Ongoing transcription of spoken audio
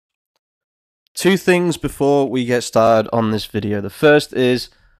Two things before we get started on this video. The first is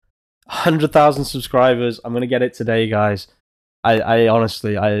 100,000 subscribers. I'm going to get it today, guys. I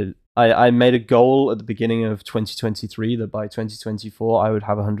honestly made a goal at the beginning of 2023 that by 2024 I would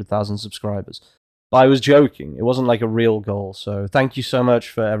have 100,000 subscribers. But I was joking. It wasn't like a real goal. So thank you so much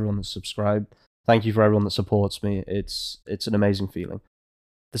for everyone that's subscribed. Thank you for everyone that supports me. It's an amazing feeling.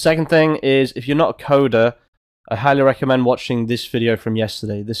 The second thing is, if you're not a coder, I highly recommend watching this video from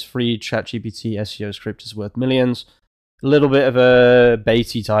yesterday. This free ChatGPT SEO script is worth millions. A little bit of a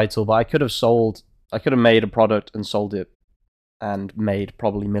baity title, but I could have made a product and sold it and made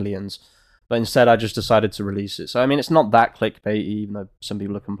probably millions. But instead, I just decided to release it. So, I mean, it's not that clickbaity, even though some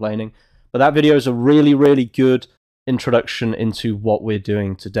people are complaining. But that video is a really, really good introduction into what we're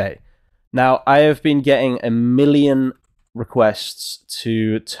doing today. Now, I have been getting a million requests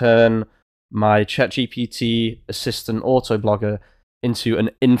to turn my ChatGPT assistant autoblogger into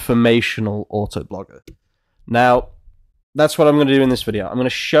an informational autoblogger. Now, that's what I'm going to do in this video. I'm going to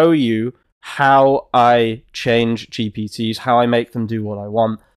show you how I change GPTs, how I make them do what I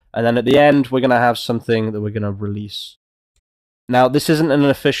want, and then at the end, we're going to have something that we're going to release. Now, this isn't an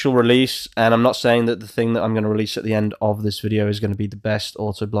official release, and I'm not saying that the thing that I'm going to release at the end of this video is going to be the best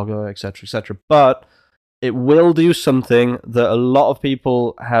autoblogger, etc., etc., but it will do something that a lot of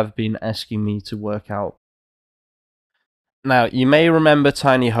people have been asking me to work out. Now, you may remember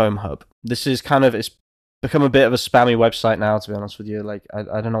tinyhomehub. This is it's become a bit of a spammy website now, to be honest with you. Like,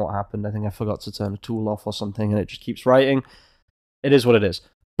 I don't know what happened. I think I forgot to turn a tool off or something, and it just keeps writing. It is what it is.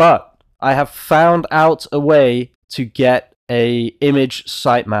 But I have found out a way to get a image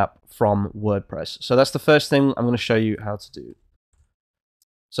sitemap from WordPress. So that's the first thing I'm going to show you how to do.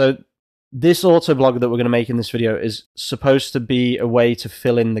 So this autoblogger that we're going to make in this video is supposed to be a way to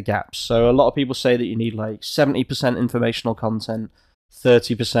fill in the gaps. So a lot of people say that you need like 70% informational content,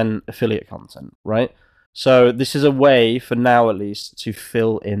 30% affiliate content, right? So this is a way, for now at least, to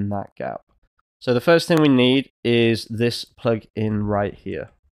fill in that gap. So the first thing we need is this plugin right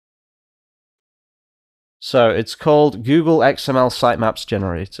here. So it's called Google XML Sitemaps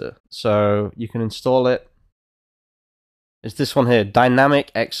Generator. So you can install it. It's this one here,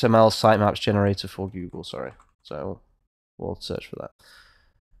 Dynamic XML Sitemaps Generator for Google, sorry. So we'll search for that.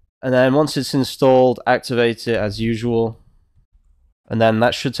 And then once it's installed, activate it as usual. And then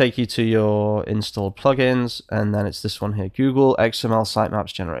that should take you to your installed plugins. And then it's this one here, Google XML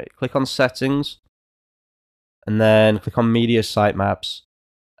Sitemaps Generator. Click on Settings. And then click on Media Sitemaps.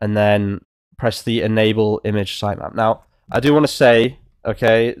 And then press the Enable Image Sitemap. Now, I do want to say,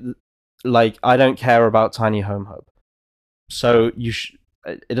 okay, like, I don't care about tinyhomehub. So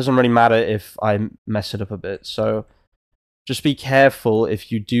it doesn't really matter if I mess it up a bit. So just be careful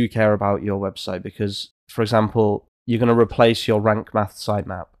if you do care about your website, because, for example, you're going to replace your rank math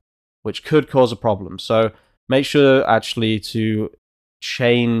sitemap, which could cause a problem. So make sure actually to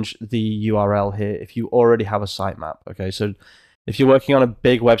change the URL here if you already have a sitemap. Okay, so if you're working on a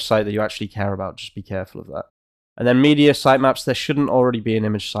big website that you actually care about, just be careful of that. And then media sitemaps, there shouldn't already be an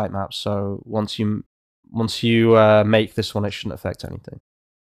image sitemap. So once you make this one, it shouldn't affect anything.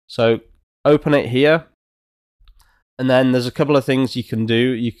 So open it here. And then there's a couple of things you can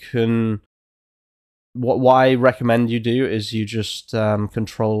do. What I recommend you do is you just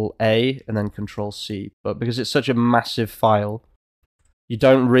Control A and then Control C. But because it's such a massive file, you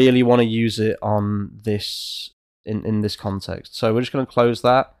don't really want to use it on this in this context. So we're just going to close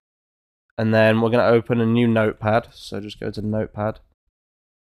that. And then we're going to open a new notepad. So just go to Notepad.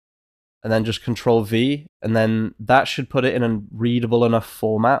 And then just Control V, and then that should put it in a readable enough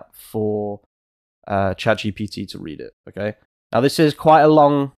format for ChatGPT to read it, okay? Now, this is quite a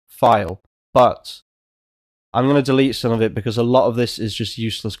long file, but I'm going to delete some of it because a lot of this is just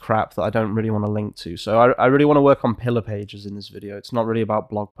useless crap that I don't really want to link to. So I really want to work on pillar pages in this video. It's not really about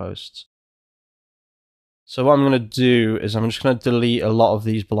blog posts. So what I'm going to do is I'm just going to delete a lot of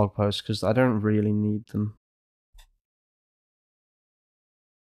these blog posts because I don't really need them.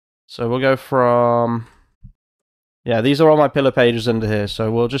 So we'll go from, yeah, these are all my pillar pages under here.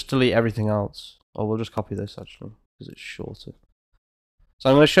 So we'll just delete everything else. Or we'll just copy this actually, because it's shorter. So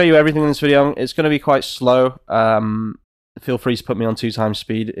I'm going to show you everything in this video. It's going to be quite slow. Feel free to put me on 2x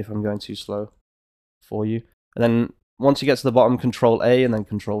speed if I'm going too slow for you. And then once you get to the bottom, Control A and then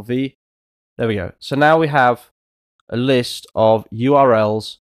Control V. There we go. So now we have a list of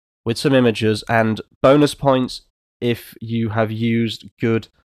URLs with some images and bonus points if you have used good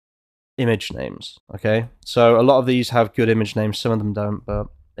image names, okay? So a lot of these have good image names, some of them don't, but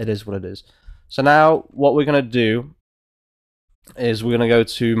it is what it is. So now what we're going to do is we're going to go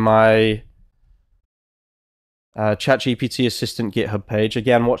to my ChatGPT Assistant GitHub page.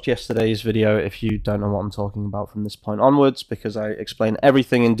 Again, watch yesterday's video if you don't know what I'm talking about from this point onwards, because I explain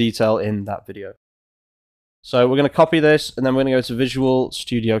everything in detail in that video. So we're going to copy this, and then we're going to go to Visual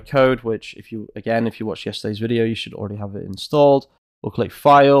Studio Code, which if you watched yesterday's video, you should already have it installed. We'll click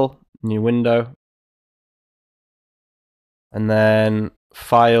File, New Window, and then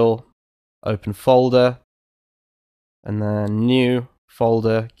File, Open Folder, and then New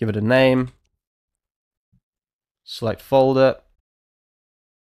Folder, give it a name, select Folder,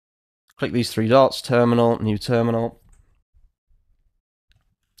 click these three dots, Terminal, New Terminal,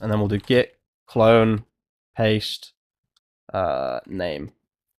 and then we'll do Git, clone, paste, name.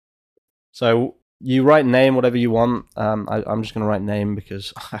 So you write name whatever you want. I'm just going to write name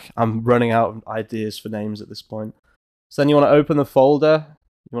because I'm running out of ideas for names at this point. So then you want to open the folder.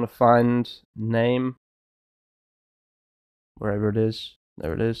 You want to find name, wherever it is.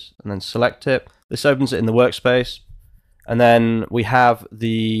 There it is. And then select it. This opens it in the workspace. And then we have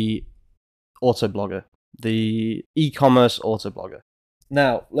the Autoblogger, the e-commerce Autoblogger.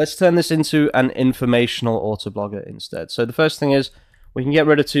 Now, let's turn this into an informational Autoblogger instead. So the first thing is, we can get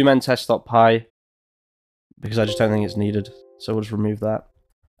rid of two-men-test.py because I just don't think it's needed. So we'll just remove that.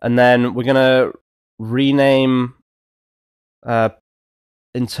 And then we're going to rename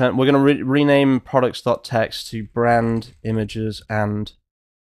rename products.txt to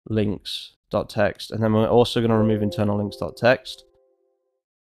brandimagesandlinks.txt. And then we're also going to remove internallinks.txt.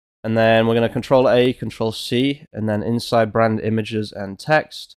 And then we're going to Control A, Control C, and then inside brand images and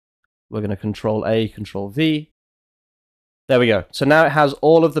text, we're going to Control A, Control V. There we go. So now it has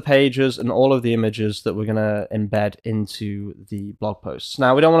all of the pages and all of the images that we're going to embed into the blog posts.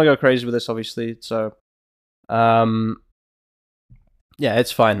 Now we don't want to go crazy with this, obviously. So, yeah,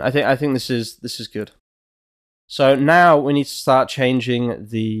 it's fine. I think this is good. So now we need to start changing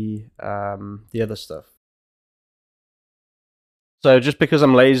the other stuff. So just because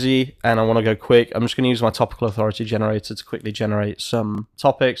I'm lazy and I want to go quick, I'm just going to use my topical authority generator to quickly generate some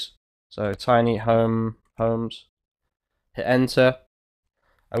topics. So homes, hit enter.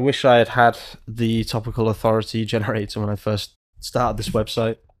 I wish I had the topical authority generator when I first started this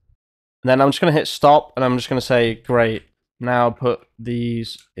website. And then I'm just going to hit stop, and I'm just going to say, great, now put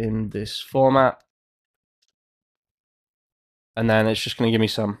these in this format. And then it's just going to give me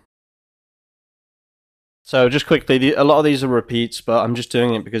some. So just quickly, a lot of these are repeats, but I'm just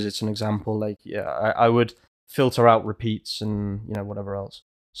doing it because it's an example. Like, yeah, I would filter out repeats and, you know, whatever else.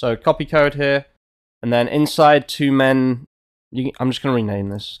 So copy code here, and then inside two men, I'm just going to rename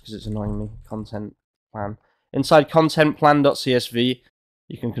this because it's annoying me, content plan. Inside content plan.csv,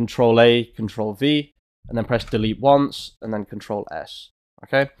 you can Control A, Control V, and then press delete once, and then Control S,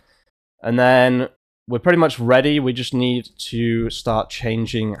 okay? And then we're pretty much ready. We just need to start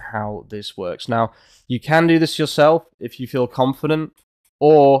changing how this works. Now, you can do this yourself if you feel confident,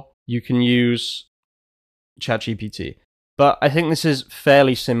 or you can use ChatGPT. But I think this is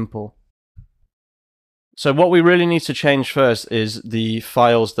fairly simple. So what we really need to change first is the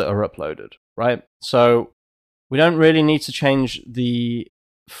files that are uploaded, right? So we don't really need to change the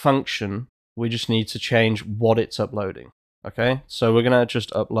function. We just need to change what it's uploading, okay? So we're going to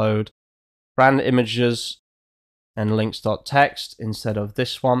just upload brand images and links.txt instead of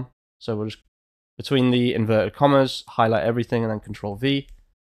this one. So we'll just, between the inverted commas, highlight everything and then Control V.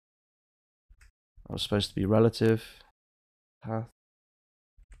 That was supposed to be relative path.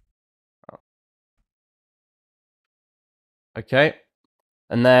 Oh. Okay.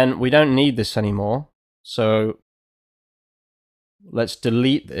 And then we don't need this anymore. So let's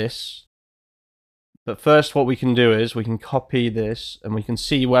delete this. But first what we can do is we can copy this and we can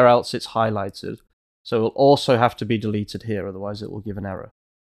see where else it's highlighted. So it will also have to be deleted here, otherwise it will give an error.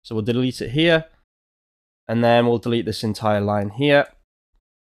 So we'll delete it here, and then we'll delete this entire line here.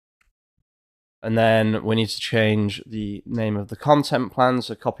 And then we need to change the name of the content plan,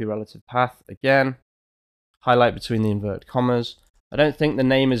 so copy relative path again. Highlight between the inverted commas. I don't think the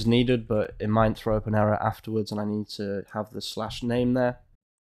name is needed, but it might throw up an error afterwards, and I need to have the slash name there.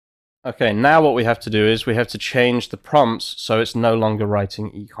 Okay, now what we have to do is we have to change the prompts so it's no longer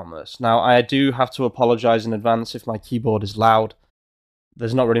writing e-commerce. Now, I do have to apologize in advance if my keyboard is loud.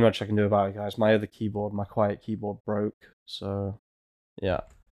 There's not really much I can do about it, guys. My other keyboard, my quiet keyboard, broke. So, yeah.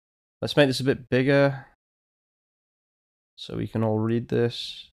 Let's make this a bit bigger so we can all read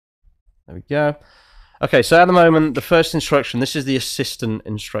this. There we go. Okay, so at the moment, the first instruction, this is the assistant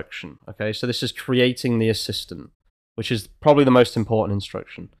instruction. Okay, so this is creating the assistant, which is probably the most important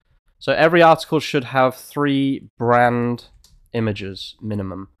instruction. So every article should have 3 brand images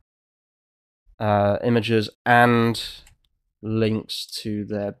minimum. Images and links to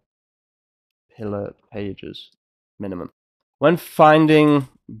their pillar pages. minimum. When finding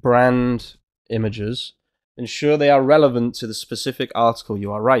brand images, ensure they are relevant to the specific article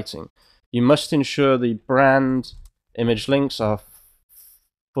you are writing. You must ensure the brand image links are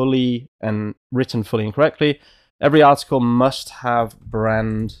fully and written fully and correctly. Every article must have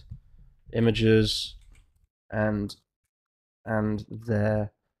brand images and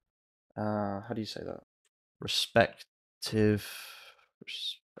their how do you say that? Respective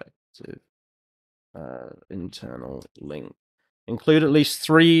internal link. Include at least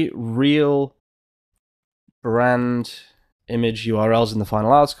 3 real brand image URLs in the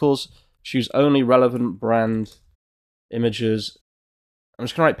final articles. Choose only relevant brand images. I'm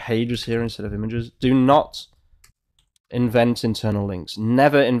just going to write pages here instead of images. Do not invent internal links.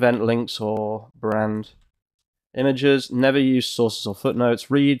 Never invent links or brand images. Never use sources or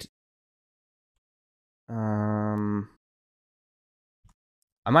footnotes. Read.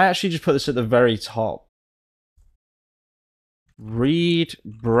 I might actually just put this at the very top. Read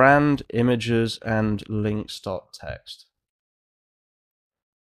brand images and links.txt.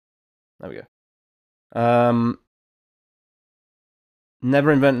 There we go.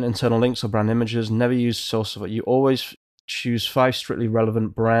 Never invent internal links or brand images. Never use source of it. You always choose 5 strictly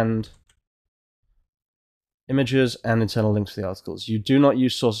relevant brand images and internal links for the articles. You do not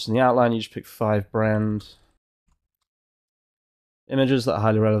use sources in the outline. You just pick 5 brand images that are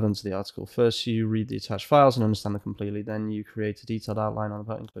highly relevant to the article. First, you read the attached files and understand them completely. Then you create a detailed outline on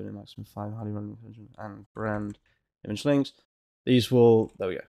the page, including a maximum 5 highly relevant images and brand image links. These will, there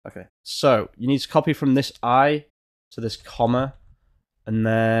we go. Okay, so you need to copy from this I to this comma, and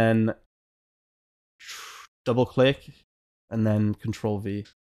then double click, and then Control V,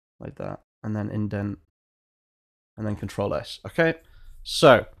 like that, and then indent, and then Control S. Okay,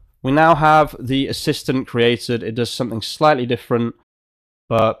 so we now have the assistant created. It does something slightly different,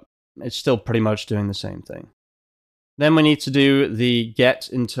 but it's still pretty much doing the same thing. Then we need to do the get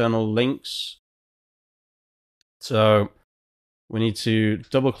internal links. So we need to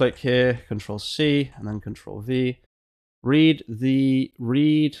double click here, Control C, and then Control V. Read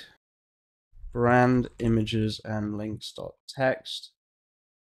brand images and links.txt.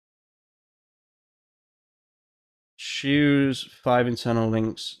 Choose 5 internal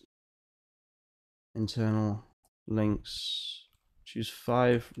links. Choose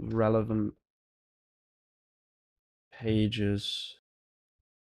 5 relevant pages,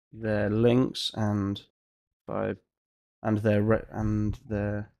 their links, and 5 and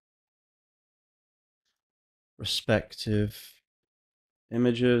their respective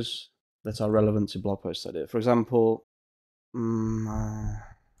images that are relevant to blog post idea. For example, I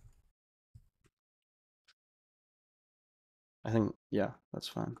think, yeah, that's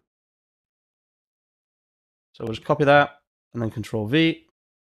fine. So we'll just copy that and then Control V.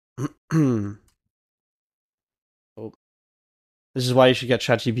 Oh. This is why you should get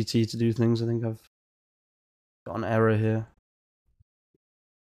ChatGPT to do things. I think I've got an error here.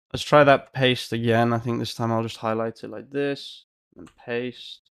 Let's try that paste again. I think this time I'll just highlight it like this and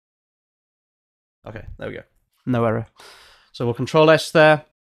paste. Okay, there we go. No error. So we'll Control S there.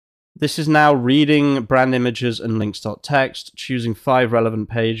 This is now reading brand images and links.txt, choosing 5 relevant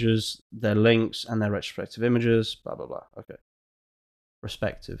pages, their links, and their respective images, blah, blah, blah. Okay.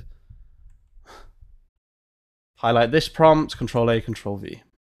 Respective. Highlight this prompt, Control A, Control V.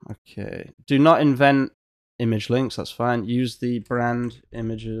 Okay. Do not invent image links, that's fine. Use the brand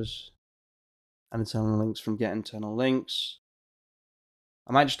images and internal links from get internal links.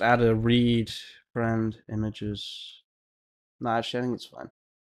 I might just add a read brand images. No, actually, I think it's fine.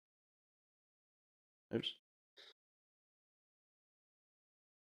 Oops.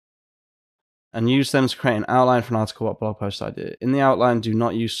 And use them to create an outline for an article or blog post idea. In the outline, do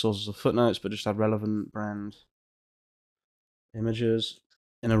not use sources or footnotes, but just add relevant brand images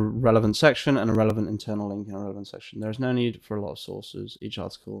in a relevant section and a relevant internal link in a relevant section. There is no need for a lot of sources. Each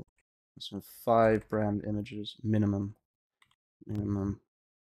article has 5 brand images minimum.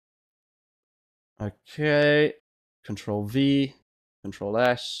 Okay. Control V, Control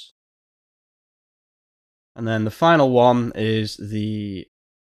S. And then the final one is the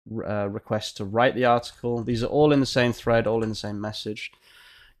request to write the article. These are all in the same thread, all in the same message.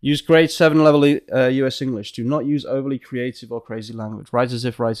 Use grade 7 level US English. Do not use overly creative or crazy language. Write as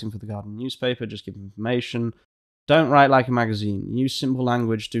if writing for the Guardian newspaper. Just give information. Don't write like a magazine. Use simple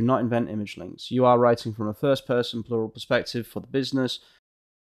language. Do not invent image links. You are writing from a first person plural perspective for the business.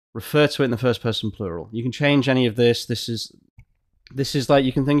 Refer to it in the first person plural. You can change any of this. This is like,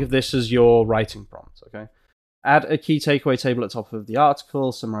 you can think of this as your writing prompt, okay? Add a key takeaway table at the top of the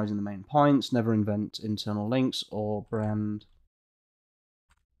article, summarizing the main points. Never invent internal links or brand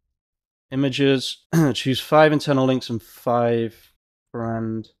images, choose 5 internal links and 5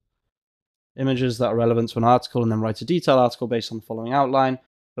 brand images that are relevant to an article, and then write a detailed article based on the following outline,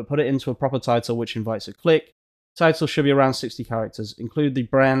 but put it into a proper title which invites a click. Title should be around 60 characters. Include the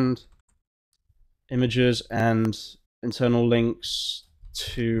brand images and internal links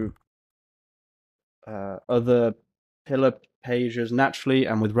to other pillar pages naturally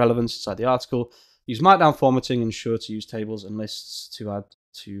and with relevance inside the article. Use Markdown formatting. Ensure to use tables and lists to add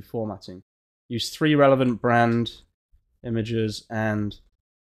to formatting. Use 3 relevant brand images and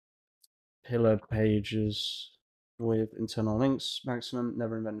pillar pages with internal links maximum.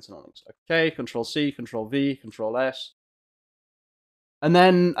 Never invent internal links. Okay, Control C, Control V, Control S. And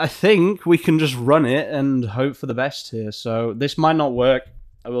then I think we can just run it and hope for the best here. So this might not work.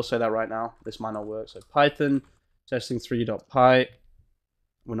 I will say that right now. This might not work. So Python testing3.py.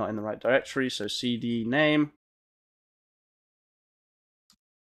 We're not in the right directory. So cd name.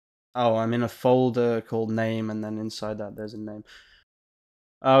 Oh, I'm in a folder called name, and then inside that there's a name.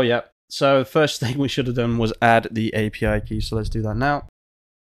 Oh, yeah. So the first thing we should have done was add the API key. So let's do that now.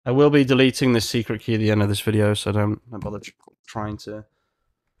 I will be deleting this secret key at the end of this video, so don't bother trying to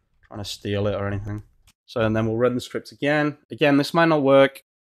steal it or anything. So, and then we'll run the script again. Again, this might not work.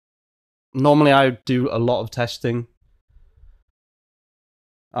 Normally I do a lot of testing.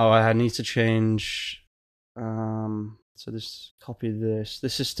 Oh, I need to change. So this, copy this.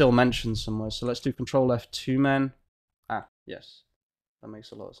 This is still mentioned somewhere. So let's do Control F2 men. Ah, yes. That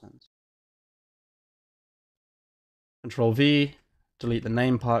makes a lot of sense. Control V, delete the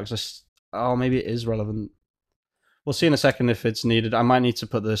name part, because oh, maybe it is relevant. We'll see in a second if it's needed. I might need to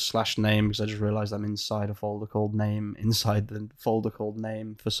put the /name because I just realized I'm inside a folder called name, inside the folder called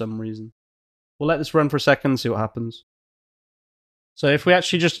name for some reason. We'll let this run for a second, see what happens. So if we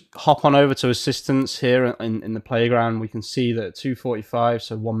actually just hop on over to assistants here in the playground, we can see that at 2:45,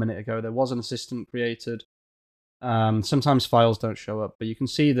 so 1 minute ago, there was an assistant created. Sometimes files don't show up, but you can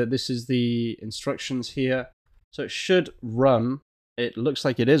see that this is the instructions here. So it should run. It looks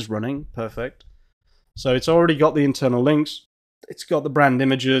like it is running. Perfect. So it's already got the internal links. It's got the brand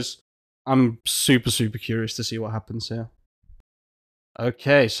images. I'm super curious to see what happens here.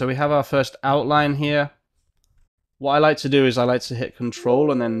 Okay, so we have our first outline here. What I like to do is I like to hit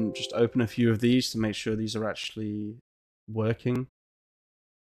Control and then just open a few of these to make sure these are actually working.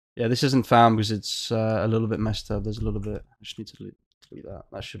 Yeah, this isn't found because it's a little bit messed up. There's a little bit. I just need to delete that.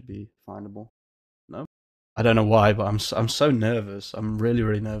 That should be findable. No? I don't know why, but I'm so nervous. I'm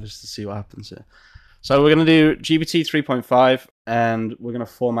really nervous to see what happens here. So we're going to do GPT 3.5 and we're going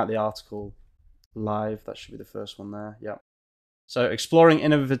to format the article live. That should be the first one there. Yeah. So exploring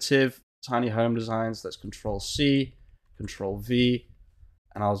innovative tiny home designs. Let's Control C, Control V,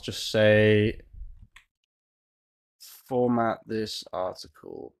 and I'll just say format this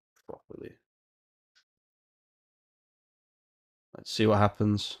article properly. Let's see what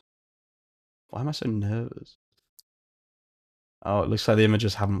happens. Why am I so nervous? Oh, it looks like the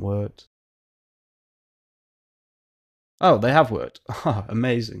images haven't worked. Oh, they have worked. Oh,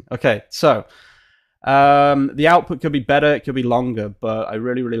 amazing. Okay, so the output could be better, it could be longer, but I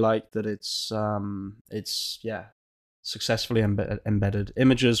really like that it's yeah, successfully embedded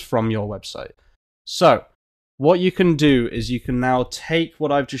images from your website. So what you can do is you can now take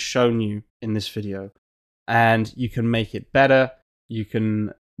what I've just shown you in this video and you can make it better. You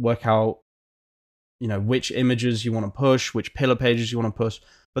can work out, you know, which images you want to push, which pillar pages you want to push.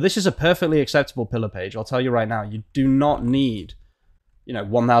 But this is a perfectly acceptable pillar page. I'll tell you right now, you do not need, you know,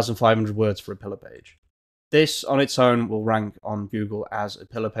 1,500 words for a pillar page. This on its own will rank on Google as a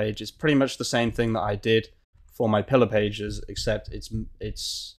pillar page. It's pretty much the same thing that I did for my pillar pages, except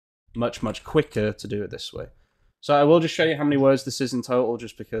it's much quicker to do it this way. So I will just show you how many words this is in total,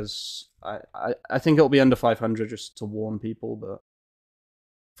 just because I think it'll be under 500, just to warn people, but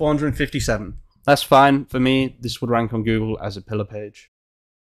 457. That's fine for me. This would rank on Google as a pillar page.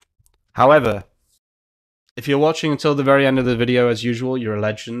 However, if you're watching until the very end of the video, as usual, you're a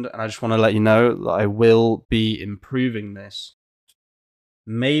legend, and I just want to let you know that I will be improving this.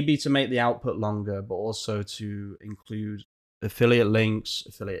 Maybe to make the output longer, but also to include affiliate links,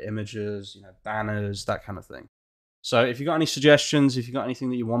 affiliate images, you know, banners, that kind of thing. So if you've got any suggestions, if you've got anything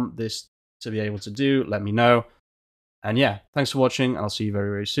that you want this to be able to do, let me know. And yeah, thanks for watching, and I'll see you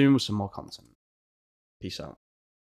very soon with some more content. Peace out.